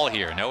the wall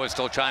here. Noah's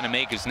still trying to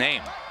make his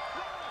name.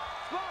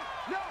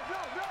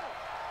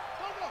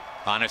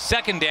 On a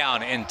 2nd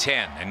down and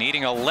 10 and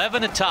needing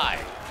 11 to tie.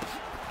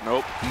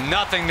 Nope.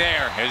 Nothing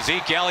there as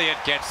Zeke Elliott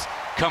gets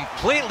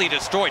completely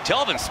destroyed.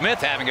 Telvin Smith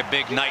having a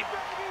big night.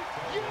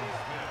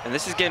 And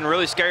this is getting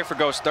really scary for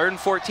Ghost. 3rd and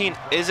 14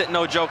 isn't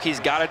no joke. He's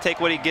got to take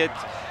what he gets.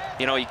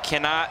 You know, he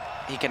cannot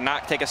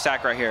take a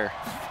sack right here.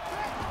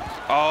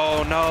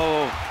 Oh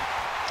no.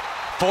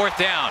 4th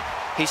down.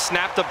 He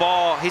snapped the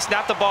ball. He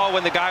snapped the ball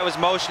when the guy was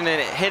motioning and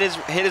it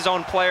hit his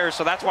own player,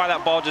 so that's why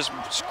that ball just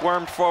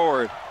squirmed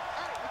forward.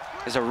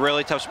 It's a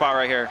really tough spot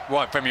right here.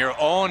 What, from your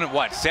own,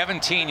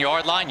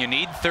 17-yard line? You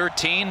need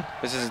 13?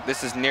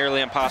 This is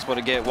nearly impossible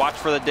to get. Watch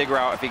for the dig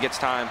route if he gets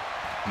time.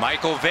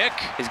 Michael Vick.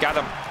 He's got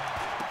him.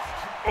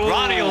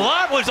 Ronnie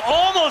Lott was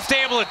almost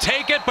able to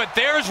take it, but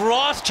there's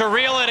Ross to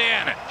reel it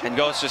in. And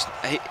Ghost just,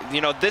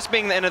 this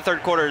being the end of the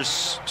 3rd quarter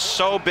is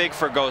so big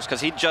for Ghost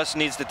because he just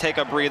needs to take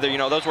a breather. You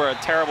know, those were a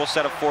terrible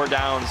set of 4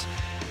 downs,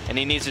 and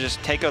he needs to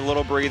just take a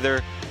little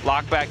breather,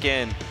 lock back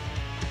in.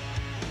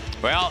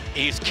 Well,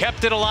 he's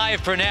kept it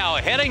alive for now,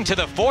 heading to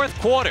the 4th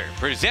quarter,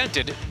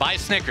 presented by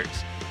Snickers.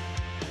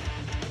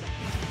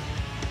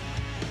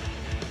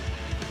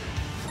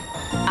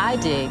 I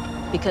dig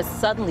because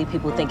suddenly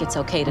people think it's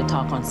okay to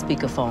talk on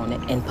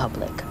speakerphone in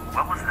public.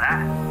 What was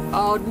that?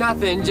 Oh,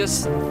 nothing.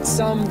 Just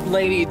some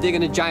lady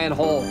digging a giant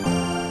hole.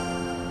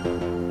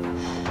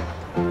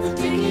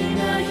 Digging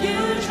a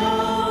huge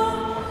hole.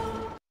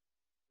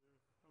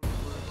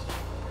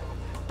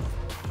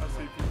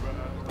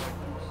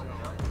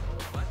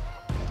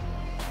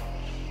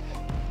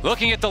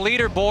 Looking at the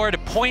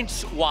leaderboard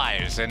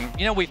points-wise, and,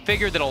 we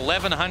figured that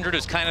 1,100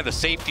 is kind of the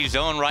safety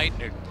zone, right?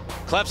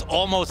 Clef's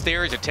almost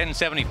there. He's at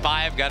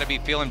 1075. Got to be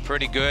feeling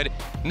pretty good.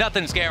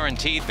 Nothing's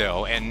guaranteed,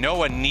 though, and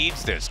Noah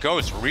needs this.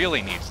 Ghost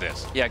really needs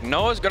this. Yeah,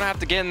 Noah's going to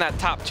have to get in that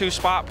top 2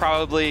 spot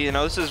probably.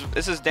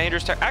 This is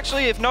dangerous.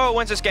 Actually, if Noah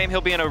wins this game,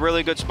 he'll be in a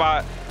really good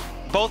spot.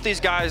 Both these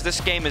guys, this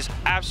game is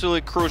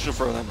absolutely crucial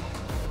for them.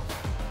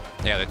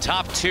 Yeah, the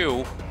top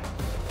 2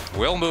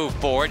 will move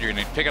forward. You're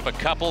going to pick up a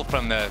couple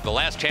from the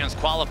last chance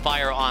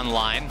qualifier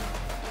online.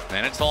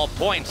 Then it's all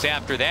points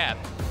after that.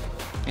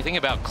 You think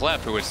about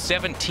Clef, who was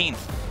 17th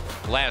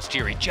last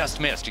year. He just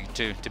missed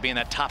to be in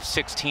that top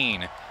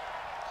 16.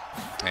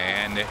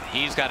 And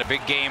he's got a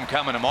big game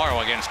coming tomorrow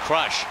against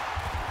Crush.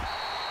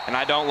 And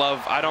I don't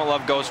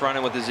love Ghost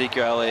running with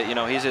Ezekiel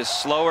Elliott. He's his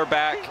slower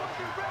back.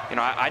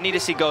 I need to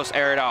see Ghost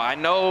air it out. I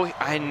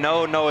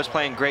know Noah's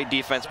playing great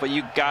defense, but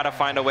you got to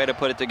find a way to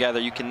put it together.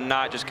 You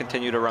cannot just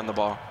continue to run the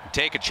ball.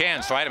 Take a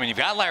chance, right? I mean, you've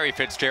got Larry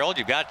Fitzgerald,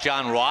 you've got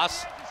John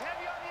Ross,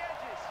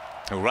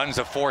 who runs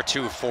a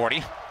 4.2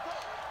 40.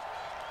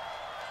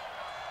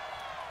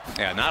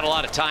 Yeah, not a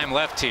lot of time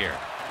left here.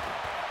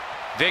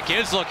 Vick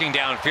is looking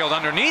downfield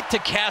underneath to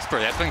Casper.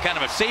 That's been kind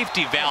of a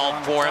safety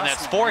valve for him.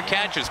 That's 4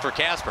 catches for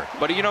Casper.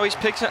 But he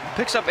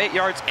picks up 8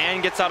 yards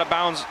and gets out of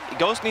bounds.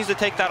 Ghost needs to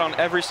take that on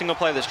every single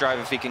play of this drive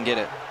if he can get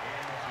it.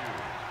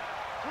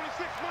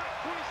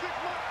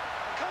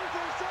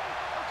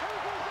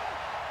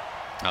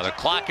 Now the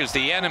clock is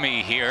the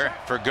enemy here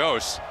for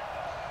Ghost.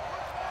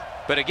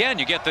 But again,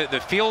 you get the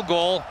field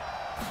goal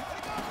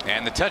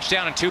And the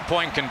touchdown and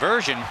 2-point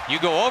conversion, you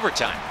go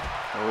overtime.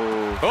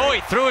 Oh,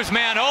 he threw his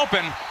man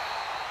open.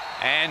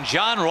 And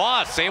John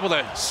Ross able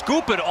to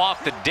scoop it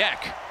off the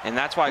deck. And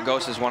that's why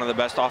Ghost is one of the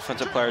best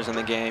offensive players in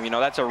the game. You know,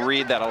 that's a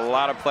read that a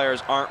lot of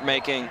players aren't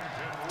making.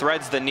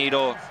 Threads the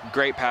needle.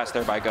 Great pass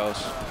there by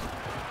Ghost.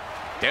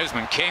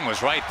 Desmond King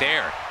was right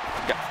there.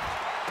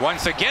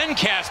 Once again,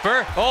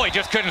 Casper. Oh, he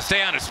just couldn't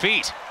stay on his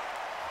feet.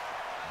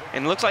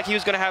 And it looks like he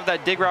was going to have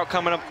that dig route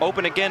coming up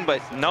open again,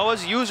 but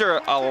Noah's user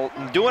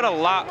doing a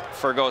lot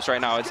for Ghost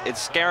right now.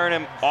 It's scaring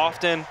him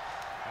often,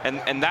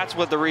 and that's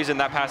what the reason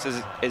that pass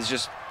is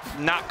just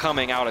not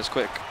coming out as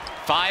quick.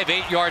 5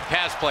 8-yard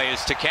pass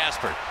plays to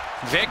Casper.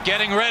 Vic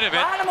getting rid of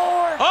it.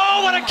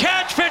 Oh, what a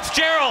catch,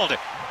 Fitzgerald!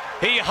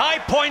 He high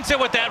points it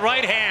with that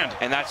right hand.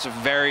 And that's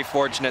very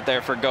fortunate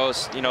there for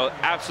Ghost. You know,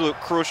 absolute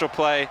crucial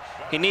play.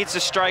 He needs to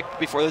strike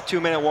before the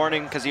 2-minute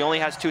warning because he only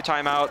has 2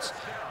 timeouts.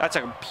 That's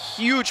a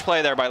huge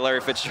play there by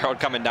Larry Fitzgerald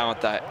coming down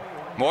with that.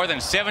 More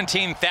than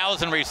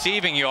 17,000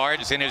 receiving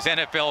yards in his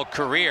NFL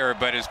career,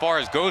 but as far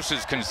as Ghost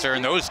is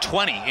concerned, those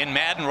 20 in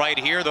Madden right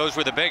here, those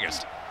were the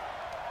biggest.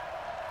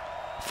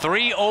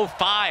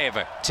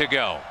 3:05 to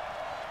go.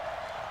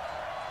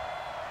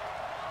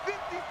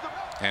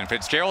 And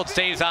Fitzgerald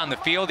stays on the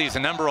field. He's a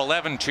number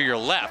 11 to your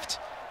left.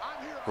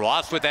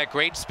 Ross with that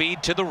great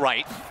speed to the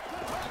right.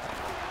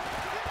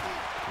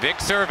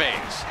 Vic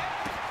surveys.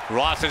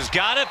 Ross has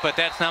got it, but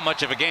that's not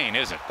much of a gain,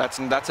 is it?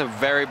 That's a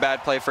very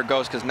bad play for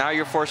Ghost because now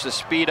you're forced to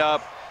speed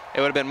up. It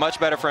would have been much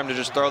better for him to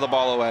just throw the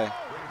ball away.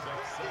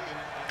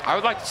 I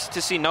would like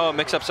to see Noah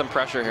mix up some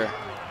pressure here.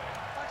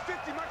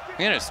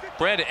 You're going to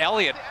spread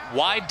Elliott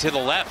wide to the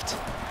left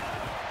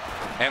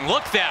and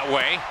look that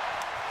way.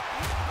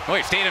 Oh,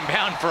 he stayed in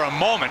bound for a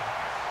moment.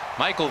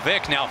 Michael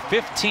Vick now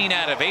 15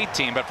 out of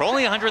 18, but for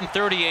only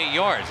 138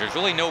 yards. There's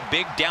really no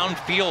big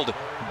downfield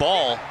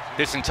ball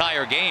this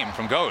entire game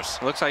from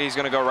Ghost. Looks like he's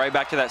going to go right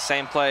back to that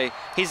same play.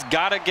 He's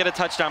got to get a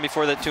touchdown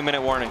before the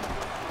 2-minute warning.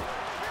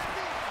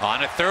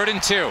 On a 3rd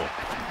and 2.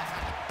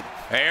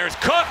 There's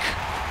Cook.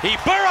 He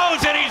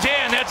burrows and he's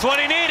in. That's what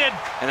he needed.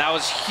 And that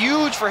was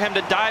huge for him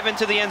to dive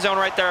into the end zone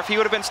right there. If he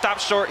would have been stopped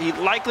short, he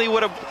likely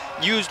would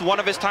have used one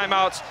of his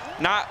timeouts.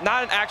 Not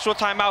an actual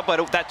timeout,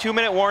 but that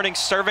 2-minute warning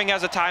serving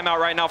as a timeout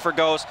right now for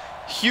Ghost.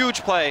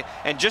 Huge play,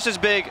 and just as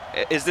big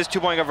is this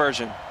 2-point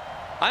conversion.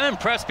 I'm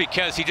impressed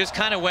because he just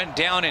kind of went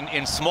down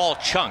in small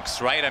chunks,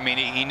 right? I mean,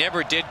 he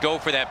never did go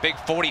for that big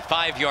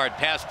 45-yard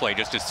pass play,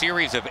 just a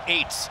series of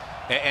 8s,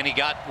 and he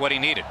got what he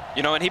needed.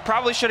 You know, and he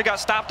probably should have got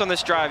stopped on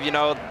this drive. You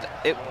know,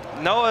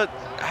 Noah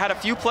had a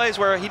few plays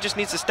where he just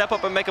needs to step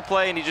up and make a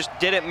play, and he just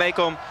didn't make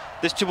them.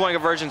 This 2-point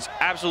conversion is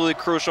absolutely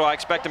crucial. I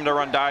expect him to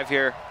run dive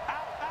here.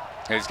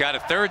 He's got a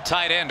 3rd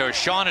tight end,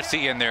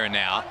 O'Shaughnessy, in there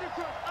now.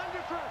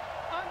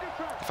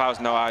 If I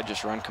was Noah, I'd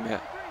just run commit.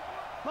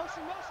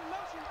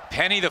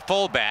 Penny, the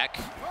fullback.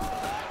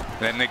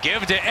 Then the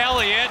give to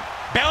Elliott.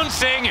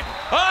 Bouncing.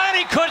 Oh, and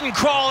he couldn't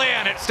crawl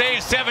in. It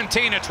stays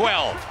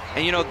 17-12.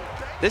 And, you know,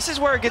 this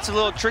is where it gets a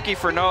little tricky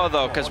for Noah,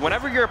 though, because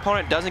whenever your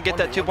opponent doesn't get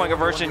that 2-point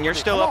conversion, you're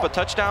still up a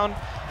touchdown,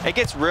 it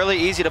gets really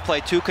easy to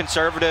play too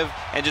conservative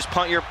and just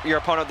punt your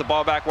opponent the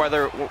ball back.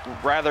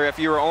 Rather, if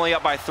you were only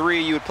up by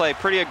 3, you would play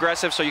pretty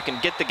aggressive so you can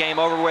get the game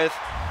over with.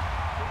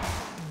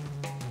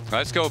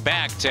 Let's go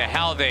back to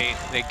how they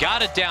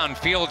got it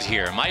downfield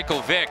here.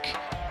 Michael Vick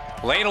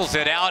ladles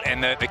it out,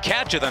 and the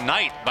catch of the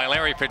night by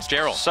Larry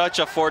Fitzgerald. Such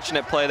a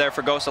fortunate play there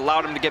for Ghost.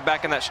 Allowed him to get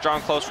back in that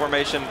strong close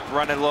formation,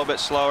 run it a little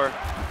bit slower.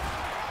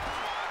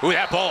 Ooh,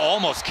 that ball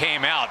almost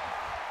came out,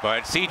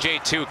 but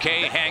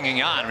CJ2K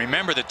hanging on.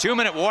 Remember, the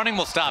 2-minute warning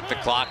will stop the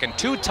clock, and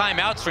 2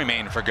 timeouts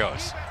remain for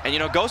Ghost. And, you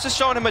know, Ghost is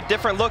showing him a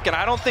different look, and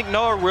I don't think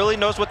Noah really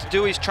knows what to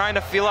do. He's trying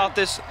to feel out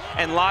this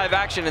in live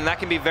action, and that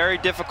can be very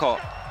difficult.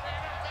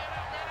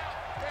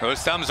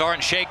 Those thumbs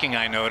aren't shaking,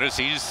 I notice.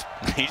 He's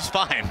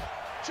fine.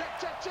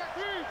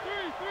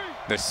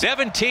 The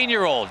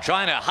 17-year-old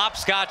trying to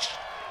hopscotch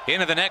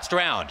into the next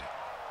round.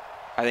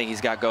 I think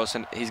he's got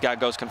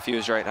Ghost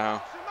confused right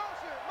now.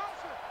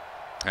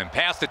 And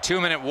past the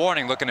 2-minute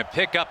warning, looking to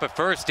pick up a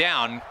 1st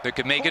down that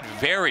could make it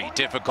very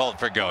difficult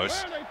for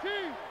Ghost.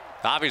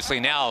 Obviously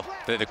now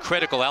the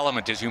critical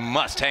element is you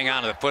must hang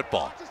on to the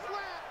football.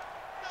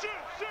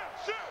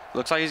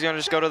 Looks like he's going to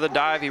just go to the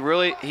dive.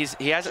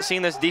 He hasn't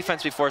seen this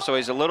defense before, so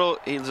he's a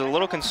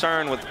little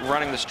concerned with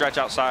running the stretch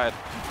outside.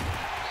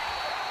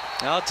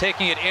 Now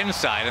taking it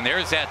inside, and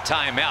there's that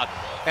timeout.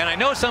 And I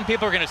know some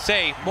people are going to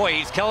say, boy,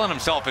 he's killing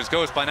himself as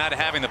Ghost by not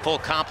having the full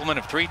complement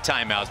of 3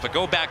 timeouts. But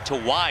go back to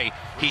why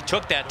he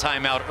took that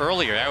timeout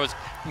earlier. That was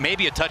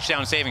maybe a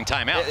touchdown-saving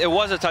timeout. It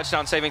was a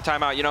touchdown-saving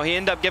timeout. You know, he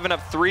ended up giving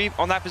up 3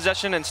 on that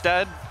possession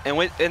instead, and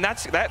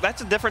that's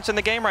the difference in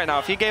the game right now.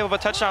 If he gave up a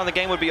touchdown, the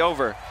game would be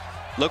over.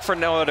 Look for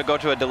Noah to go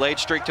to a delayed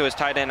streak to his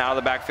tight end out of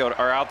the backfield,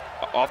 or out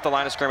off the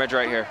line of scrimmage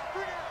right here.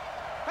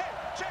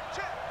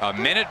 A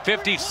minute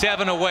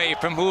 57 away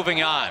from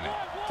moving on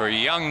for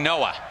young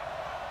Noah.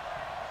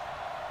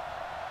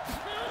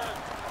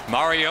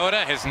 Mariota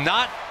has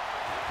not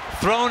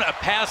thrown a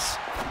pass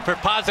for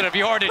positive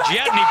yardage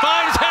yet, and he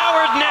finds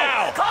Howard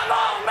now. Come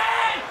on,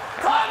 man!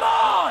 Come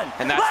on!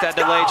 And that's that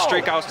delayed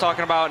streak I was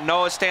talking about.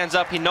 Noah stands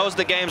up. He knows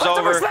the game's Put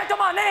some over. respect on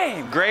my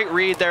name. Great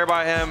read there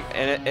by him.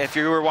 And if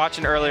you were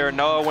watching earlier,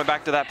 Noah went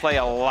back to that play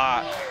a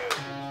lot.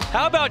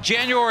 How about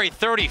January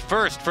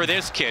 31st for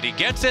this kid? He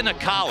gets into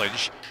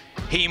college.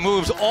 He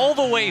moves all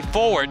the way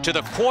forward to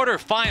the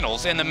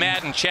quarterfinals in the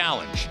Madden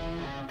Challenge.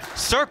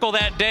 Circle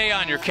that day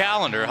on your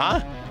calendar,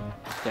 huh?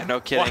 Yeah, no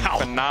kidding. Wow.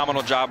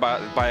 Phenomenal job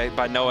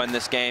by Noah in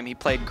this game. He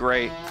played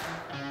great.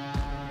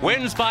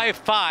 Wins by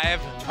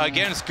 5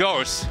 against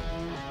Ghosts,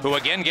 who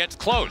again gets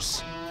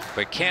close,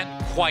 but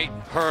can't quite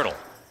hurdle.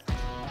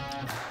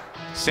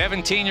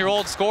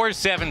 17-year-old scores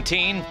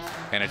 17,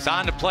 and it's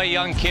on to play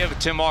young Kiv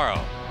tomorrow.